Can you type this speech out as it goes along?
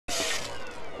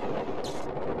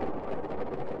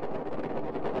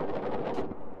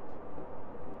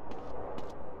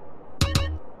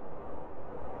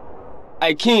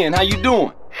Hey, Ken, how you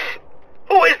doing?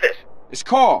 Who is this? It's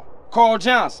Carl. Carl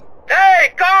Johnson.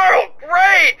 Hey, Carl!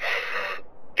 Great!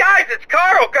 Guys, it's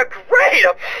Carl! Great!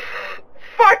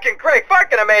 Fucking great!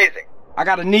 Fucking amazing! I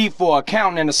got a need for an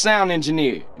accountant and a sound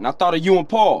engineer, and I thought of you and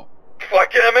Paul.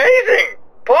 Fucking amazing!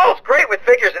 Paul's great with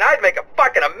figures, and I'd make a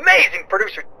fucking amazing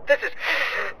producer. This is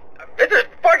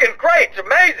fucking great! It's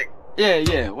amazing!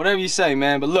 Yeah, whatever you say,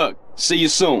 man, but look, see you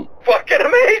soon. Fucking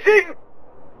amazing!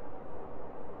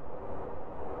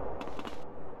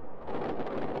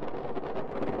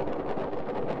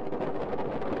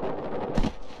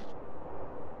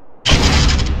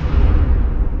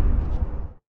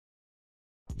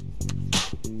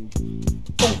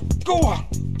 Go on!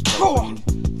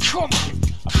 Come on!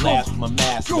 Blast my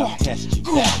mask up, test you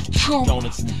down.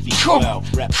 Donuts in the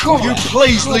V12, rep. Will you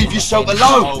please leave yourself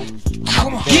alone?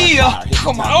 Come here!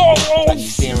 Come on! Oh,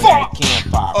 fuck!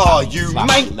 Oh, you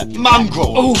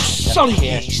mongrel! Oh, sorry.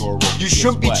 You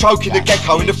shouldn't be choking the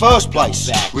gecko in the first place.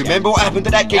 Remember what happened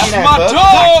to that gig in That's my Hamburg?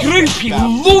 dog! That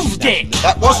groupie loved it,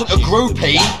 That wasn't a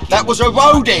groupie, that was a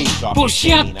roadie. but she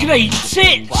had great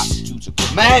tits.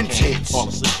 Man tits.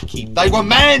 They were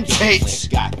man tits.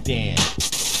 Goddamn.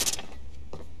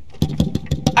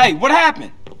 Hey, what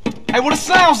happened? Hey, what the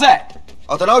sound's at?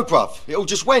 I don't know, bruv. It all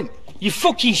just went. You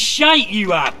fucking shite, you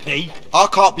RP. I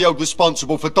can't be held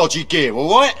responsible for dodgy gear,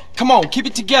 alright? Come on, keep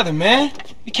it together, man.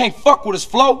 You can't fuck with us,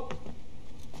 Flo.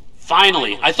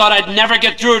 Finally, I thought I'd never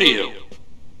get through to you.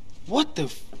 What the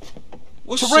f...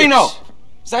 What's Torino, this?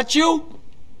 is that you?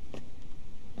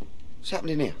 What's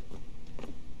happening here?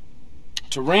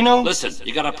 Torino? Listen,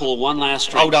 you gotta pull one last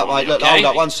string. Hold up, for me, mate. Look, okay? hold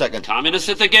up 1 second. Communists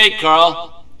at the gate,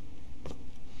 Carl.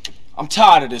 I'm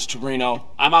tired of this, Torino.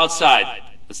 I'm outside.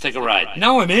 Let's take a ride.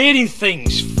 Now I'm hearing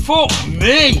things. Fuck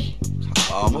me. Hey,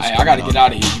 I gotta get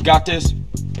out of here. You got this?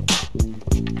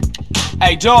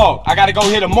 Hey, dog, I gotta go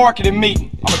hit a marketing meeting.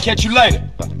 I'm gonna catch you later.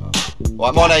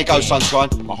 Right, mine, there you go, sunshine.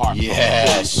 My heart.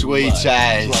 Yeah, sweet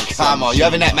as. Come on, you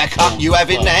having that, Macca? You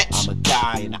having that? I'm a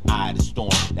die in the eye of the storm.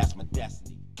 That's my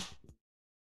destiny.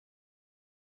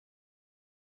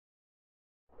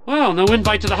 Well, no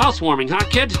invite to the housewarming, huh,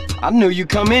 kid? I knew you'd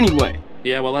come anyway.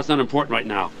 Yeah, well, that's not important right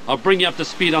now. I'll bring you up to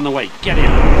speed on the way. Get in.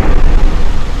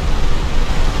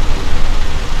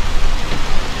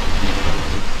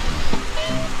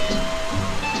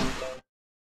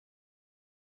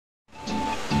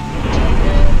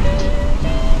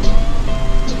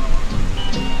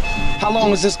 How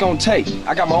long is this gonna take?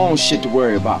 I got my own shit to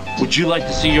worry about. Would you like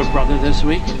to see your brother this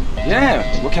week? Yeah,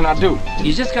 what can I do?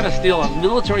 You just gotta steal a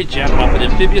military jet off an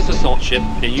amphibious assault ship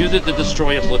and use it to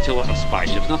destroy a flotilla of spy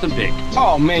ships. Nothing big.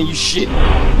 Oh man, you shit.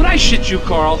 When I shit you,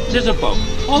 Carl, there's a boat.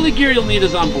 All the gear you'll need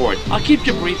is on board. I'll keep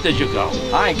you briefed as you go.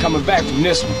 I ain't coming back from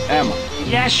this one, am I?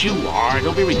 Yes, you are.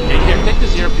 Don't be ridiculous. Here, take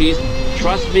this earpiece.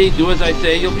 Trust me, do as I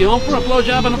say. You'll be home for a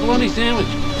blowjob and a bologna sandwich.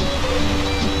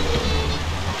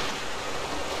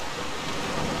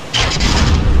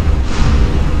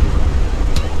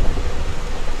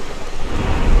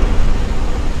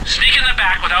 Sneak in the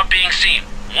back without being seen.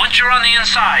 Once you're on the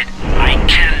inside, I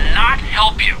cannot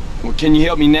help you. Well, can you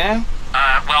help me now?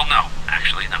 Well, no.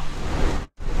 Actually, no.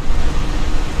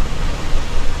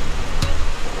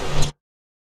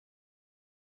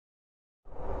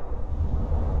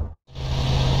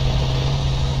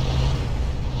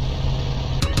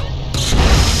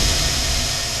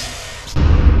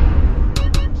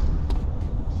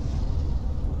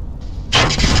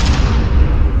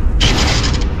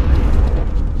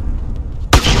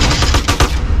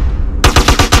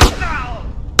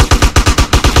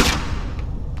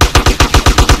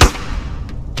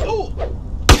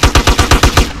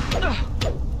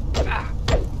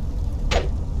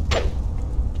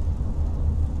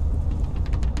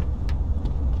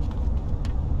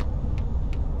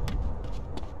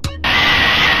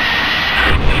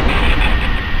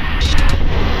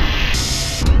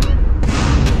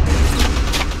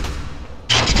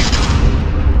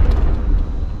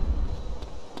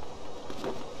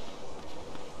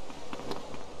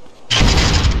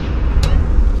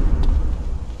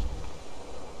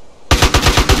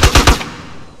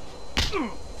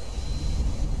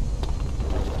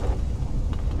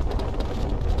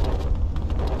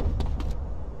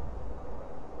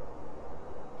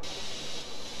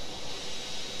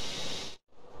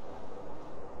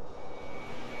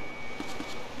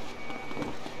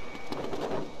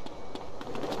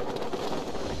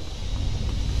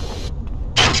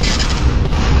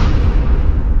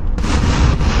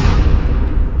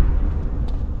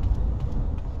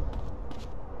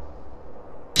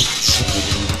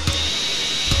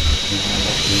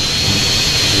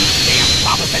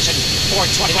 Vision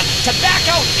 421.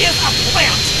 Tobacco is a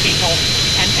plant, people.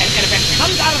 And if it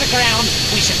comes out of the ground,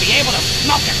 we should be able to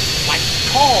smoke it like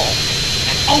coal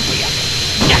and opium.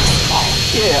 Next call.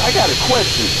 Yeah, I got a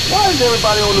question. Why is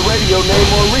everybody on the radio name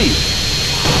Maurice?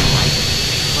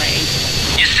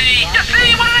 You see,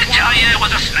 what did I tell you? It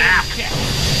was a snap.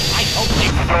 I hope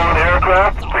they...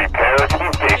 Aircraft, prepare to be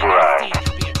vaporized.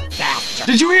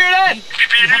 Did you hear that?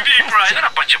 Right, they're a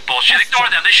bunch of bullshit. Ignore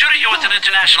them. They shoot at you. It's an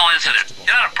international incident.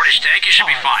 You're not a British tank. You should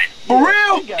be fine. For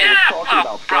real? Yeah,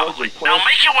 well, probably. Now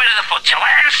make your way to the flotilla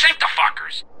and sink the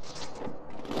fuckers.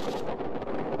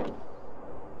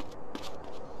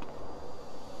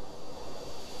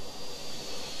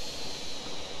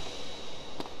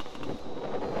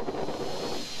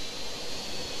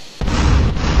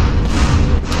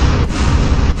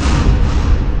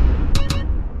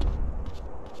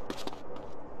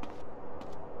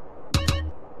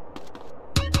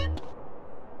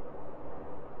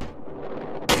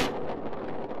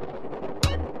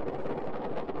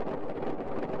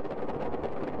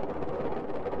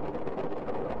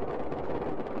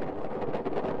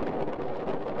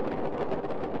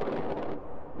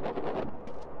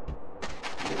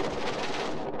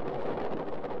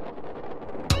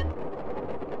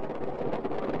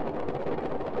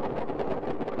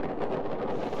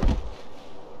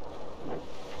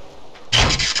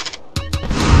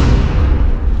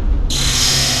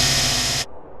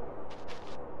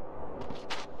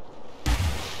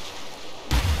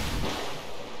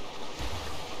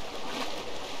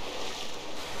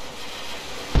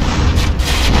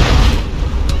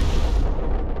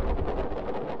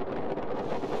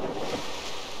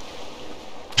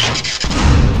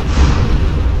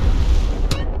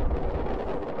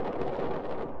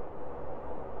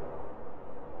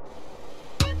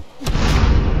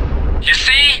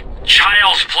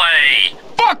 Child's play!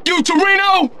 Fuck you,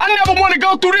 Torino! I never want to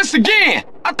go through this again!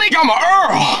 I think I'm a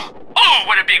Earl! Oh,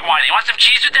 what a big wine. You want some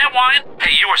cheese with that wine?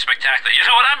 Hey, you were spectacular. You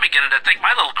know what? I'm beginning to think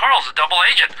my little Carl's a double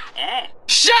agent. Ooh.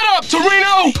 Shut up,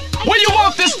 Torino! Where you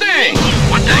want this thing?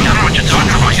 What thing? I don't know what you're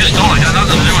talking about. You stole it. Got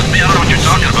nothing to do with me. I don't know what you're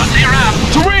talking about. See you around.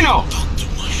 Torino!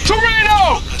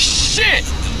 Torino! Shit!